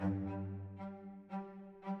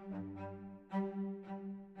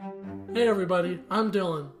Hey everybody, I'm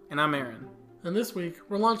Dylan, And I'm Aaron. and this week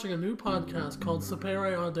we're launching a new podcast called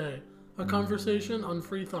Sapere Aude, a conversation on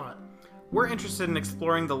free thought. We're interested in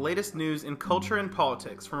exploring the latest news in culture and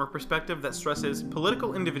politics from a perspective that stresses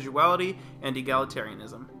political individuality and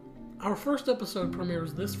egalitarianism. Our first episode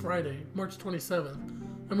premieres this Friday, March 27th,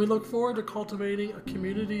 and we look forward to cultivating a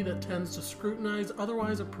community that tends to scrutinize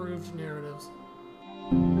otherwise approved narratives.